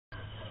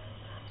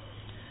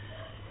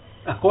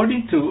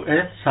According to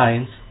Earth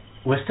Science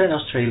Western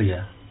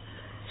Australia,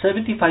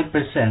 75%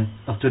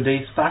 of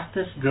today's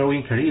fastest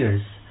growing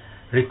careers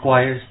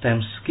require STEM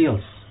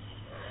skills,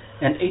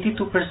 and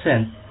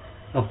 82%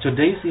 of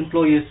today's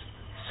employees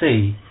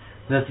say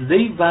that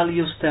they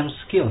value STEM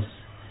skills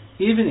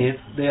even if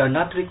they are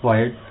not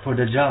required for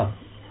the job.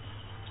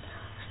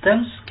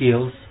 STEM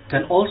skills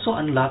can also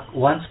unlock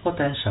one's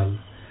potential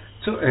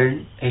to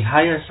earn a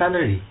higher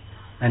salary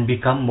and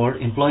become more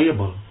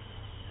employable.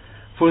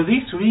 For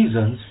these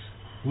reasons,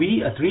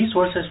 we at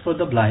Resources for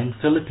the Blind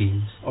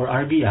Philippines, or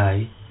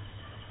RBI,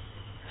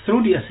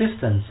 through the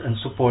assistance and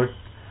support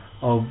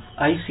of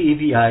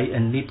ICAVI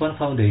and Nippon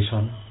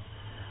Foundation,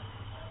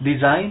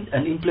 designed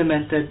and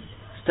implemented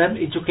STEM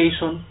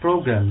education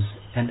programs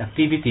and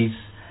activities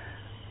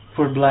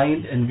for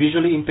blind and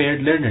visually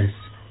impaired learners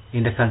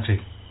in the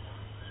country.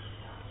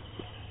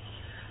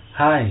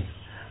 Hi,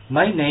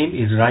 my name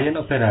is Ryan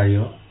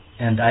Operario,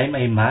 and I'm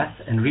a math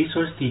and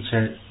resource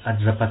teacher at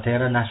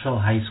Zapatera National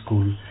High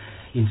School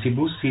in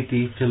Cebu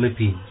City,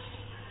 Philippines.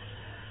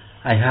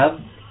 I have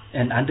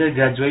an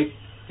undergraduate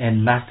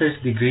and master's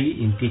degree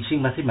in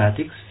teaching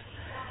mathematics,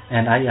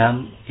 and I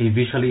am a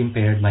visually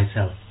impaired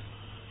myself.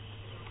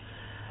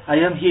 I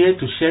am here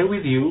to share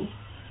with you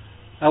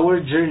our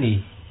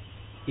journey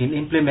in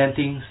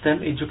implementing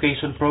STEM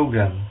education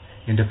program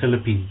in the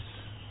Philippines.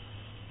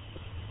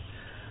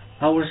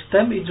 Our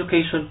STEM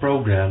education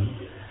program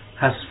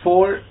has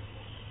 4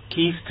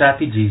 key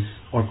strategies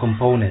or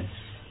components.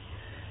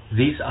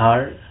 These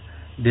are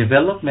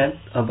development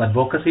of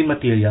advocacy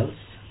materials,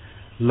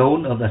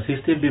 loan of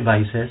assistive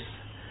devices,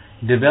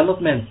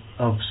 development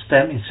of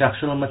STEM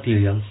instructional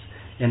materials,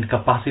 and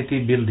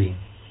capacity building.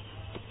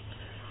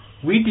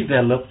 We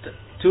developed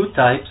 2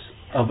 types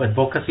of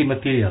advocacy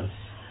materials,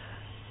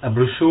 a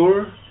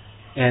brochure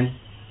and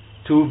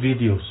 2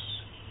 videos.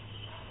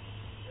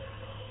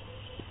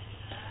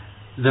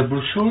 The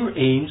brochure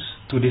aims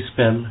to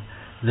dispel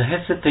the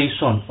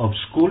hesitation of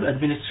school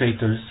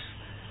administrators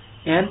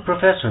and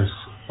professors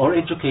or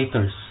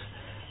educators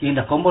in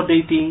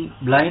accommodating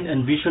blind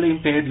and visually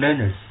impaired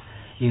learners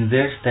in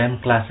their STEM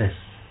classes.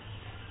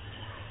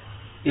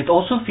 It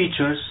also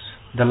features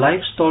the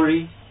life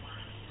story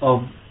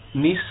of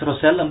Miss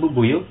Rosel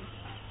Ambubuyog,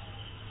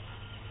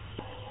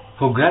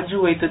 who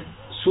graduated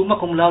summa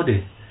cum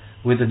laude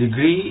with a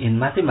degree in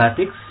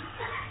mathematics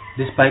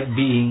despite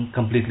being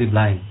completely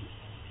blind.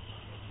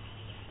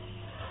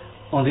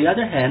 On the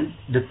other hand,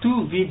 the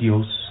 2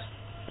 videos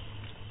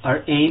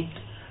are aimed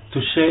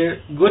to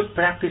share good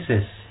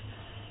practices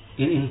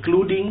in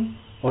including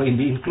or in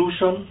the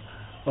inclusion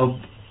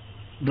of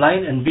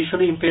blind and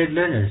visually impaired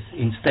learners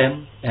in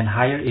STEM and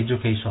higher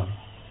education.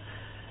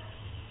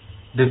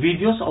 The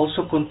videos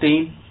also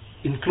contain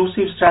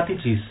inclusive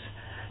strategies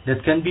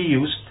that can be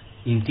used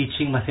in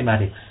teaching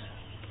mathematics.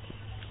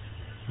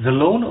 The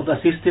Loan of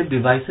Assistive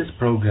Devices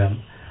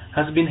program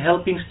has been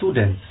helping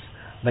students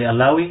by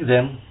allowing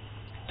them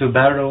to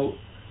borrow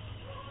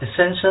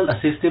essential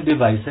assistive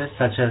devices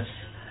such as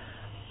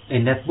a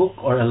netbook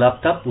or a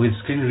laptop with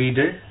screen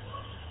reader,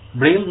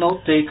 braille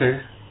note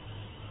taker,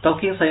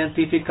 talking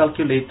scientific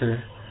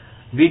calculator,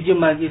 video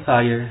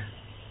magnifier,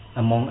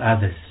 among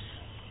others.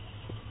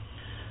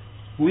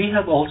 We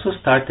have also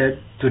started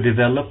to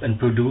develop and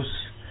produce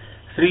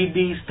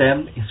 3D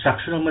STEM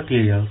instructional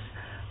materials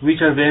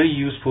which are very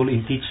useful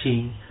in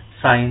teaching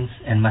science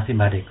and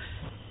mathematics.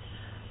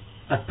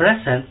 At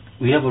present,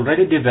 we have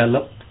already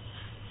developed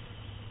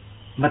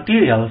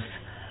materials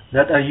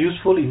that are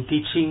useful in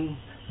teaching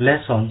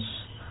lessons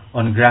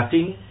on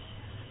graphing,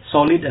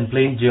 solid and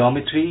plane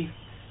geometry,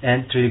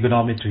 and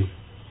trigonometry.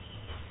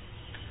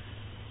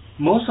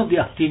 Most of the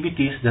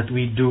activities that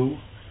we do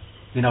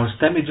in our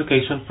STEM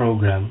education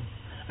program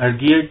are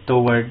geared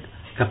toward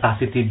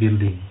capacity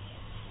building.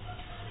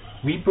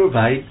 We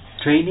provide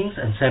trainings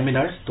and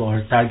seminars to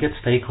our target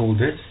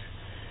stakeholders,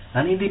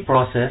 and in the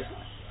process,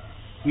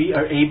 we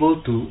are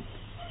able to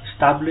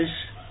establish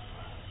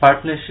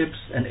partnerships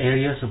and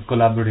areas of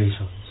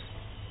collaborations.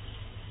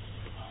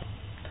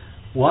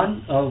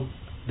 One of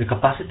the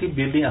capacity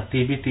building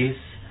activities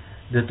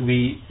that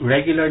we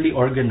regularly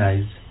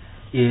organize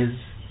is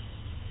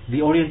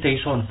the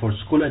orientation for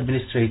school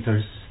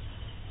administrators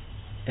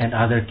and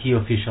other key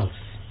officials.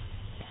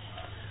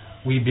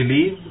 We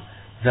believe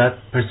that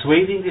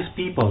persuading these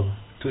people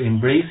to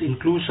embrace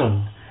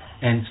inclusion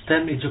and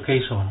STEM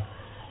education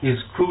is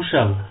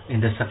crucial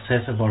in the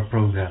success of our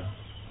program.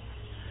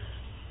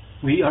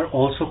 We are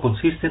also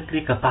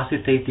consistently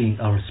capacitating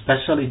our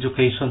special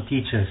education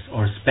teachers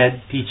or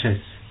SPED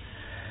teachers,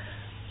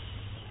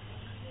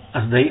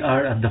 as they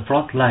are at the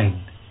front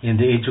line in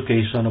the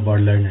education of our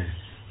learners.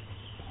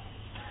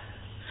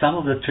 Some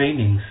of the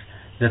trainings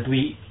that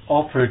we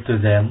offer to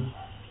them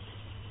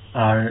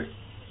are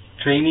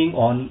training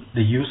on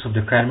the use of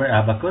the Kramer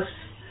ABACUS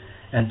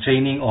and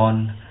training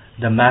on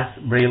the Math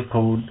Braille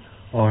Code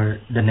or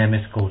the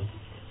NEMES Code.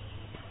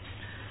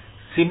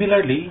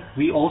 Similarly,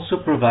 we also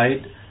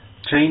provide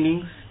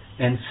trainings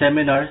and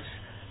seminars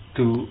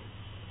to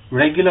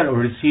regular or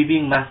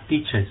receiving math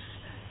teachers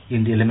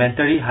in the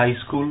elementary, high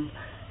school,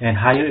 and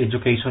higher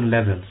education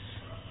levels.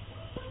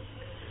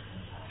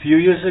 Few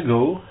years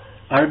ago,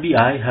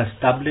 RBI has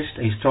established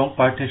a strong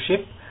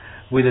partnership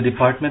with the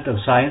Department of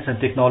Science and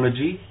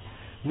Technology,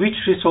 which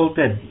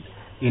resulted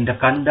in the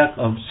conduct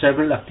of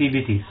several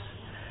activities.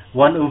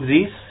 One of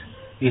these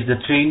is the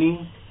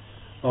training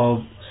of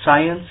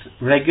science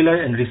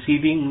regular and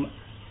receiving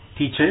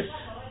teachers,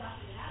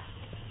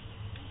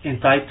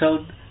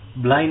 entitled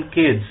Blind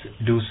Kids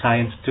Do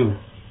Science Too.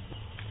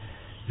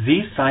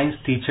 These science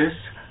teachers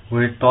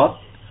were taught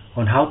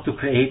on how to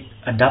create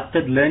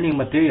adapted learning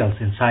materials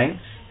in science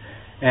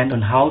and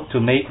on how to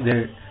make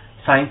their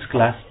science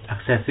class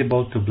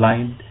accessible to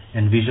blind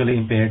and visually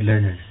impaired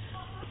learners.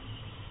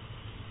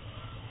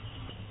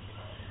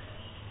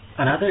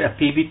 Another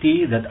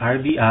activity that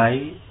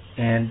RBI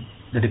and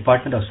the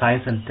Department of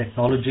Science and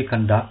Technology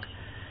conduct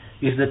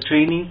is the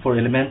training for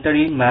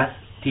elementary math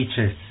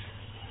teachers.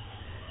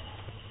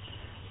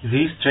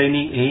 This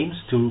training aims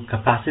to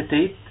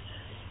capacitate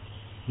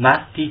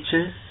math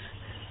teachers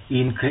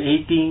in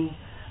creating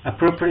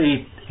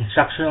appropriate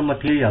instructional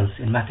materials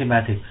in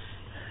mathematics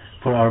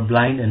for our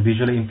blind and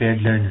visually impaired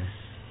learners.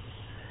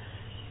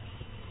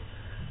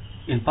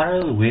 In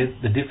parallel with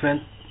the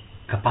different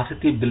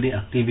capacity building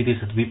activities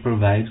that we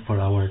provide for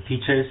our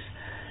teachers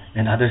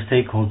and other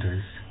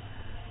stakeholders,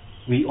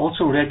 we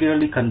also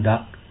regularly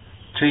conduct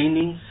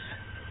trainings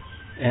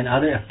and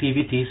other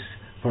activities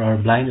for our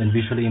blind and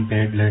visually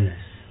impaired learners.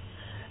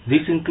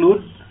 These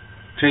include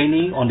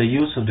training on the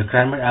use of the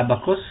grammar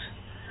abacus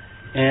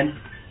and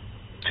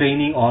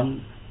training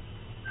on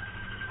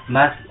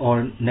math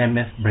or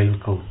Nemeth Braille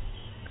code.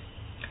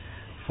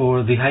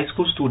 For the high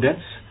school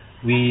students,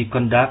 we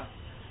conduct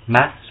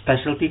math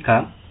specialty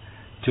camp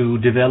to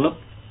develop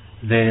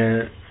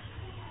their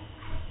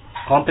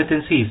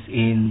competencies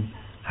in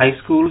high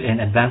school and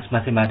advanced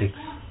mathematics.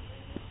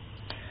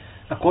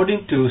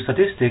 According to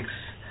statistics,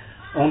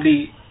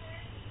 only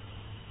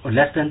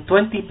less than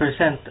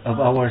 20% of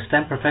our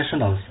STEM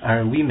professionals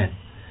are women.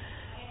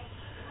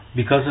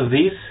 Because of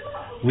this,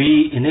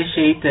 we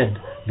initiated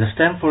the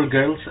STEM for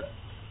Girls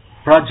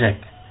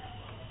project,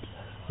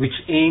 which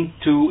aimed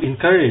to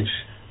encourage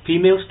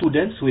female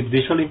students with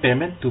visual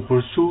impairment to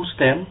pursue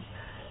STEM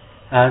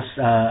as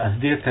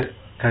their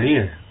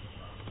career.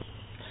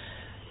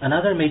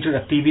 Another major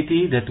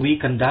activity that we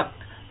conduct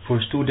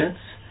for students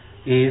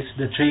is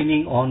the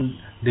training on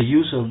the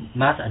use of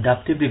math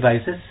adaptive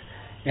devices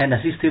and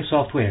assistive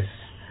softwares.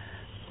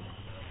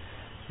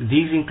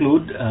 These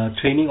include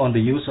training on the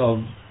use of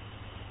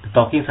the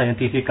talking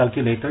scientific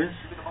calculators,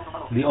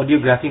 the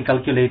audiographing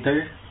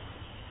calculator,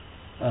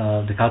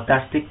 the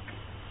Caltastic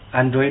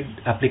Android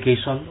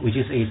application, which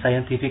is a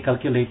scientific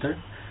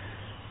calculator,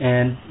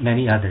 and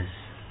many others.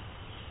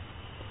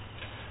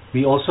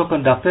 We also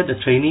conducted a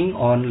training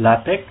on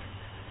LaTeX,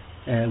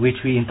 which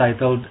we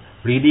entitled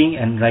Reading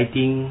and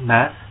Writing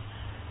Math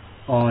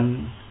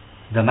on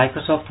the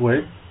Microsoft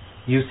Word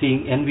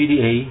using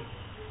NVDA,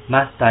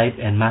 MathType,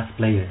 and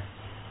MathPlayer.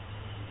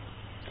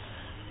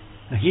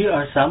 Here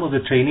are some of the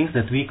trainings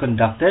that we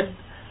conducted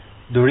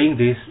during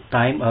this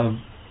time of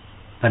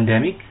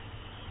pandemic.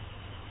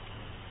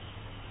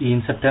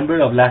 In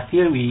September of last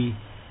year, we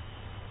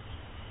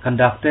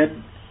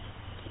conducted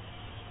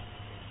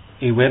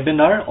a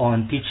webinar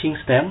on teaching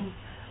STEM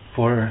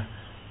for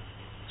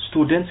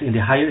students in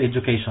the higher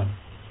education.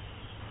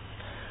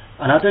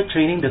 Another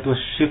training that was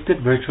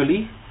shifted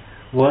virtually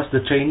was the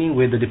training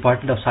with the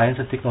Department of Science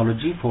and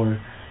Technology for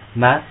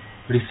math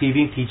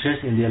receiving teachers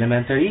in the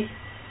elementary.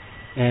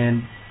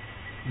 And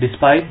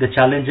despite the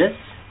challenges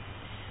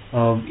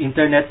of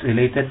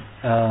internet-related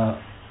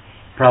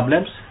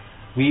problems,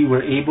 we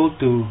were able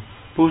to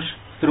push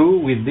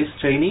through with this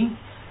training,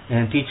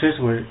 and teachers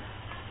were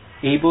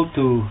able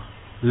to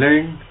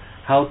learn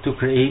how to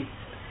create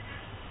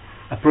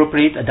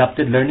appropriate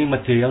adapted learning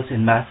materials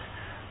in math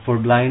for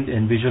blind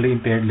and visually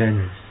impaired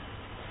learners.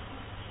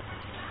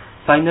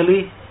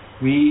 Finally,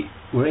 we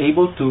were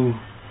able to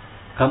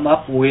come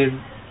up with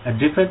a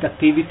different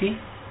activity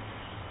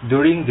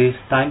during this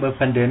time of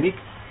pandemic,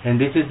 and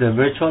this is the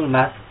virtual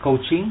math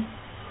coaching,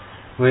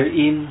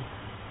 wherein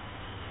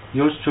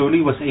yours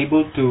truly was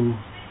able to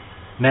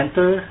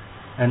mentor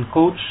and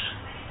coach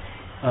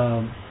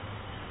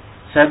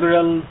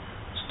several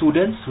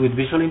students with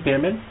visual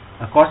impairment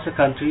across the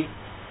country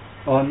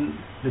on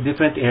the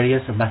different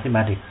areas of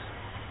mathematics.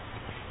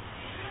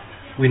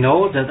 We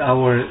know that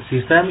our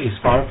system is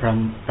far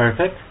from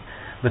perfect,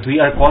 but we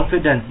are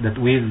confident that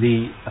with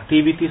the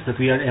activities that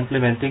we are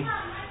implementing,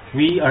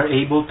 we are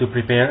able to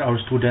prepare our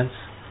students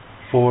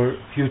for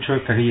future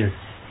careers.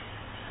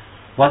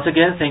 Once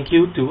again, thank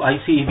you to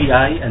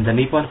ICEBI and the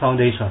Nippon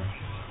Foundation.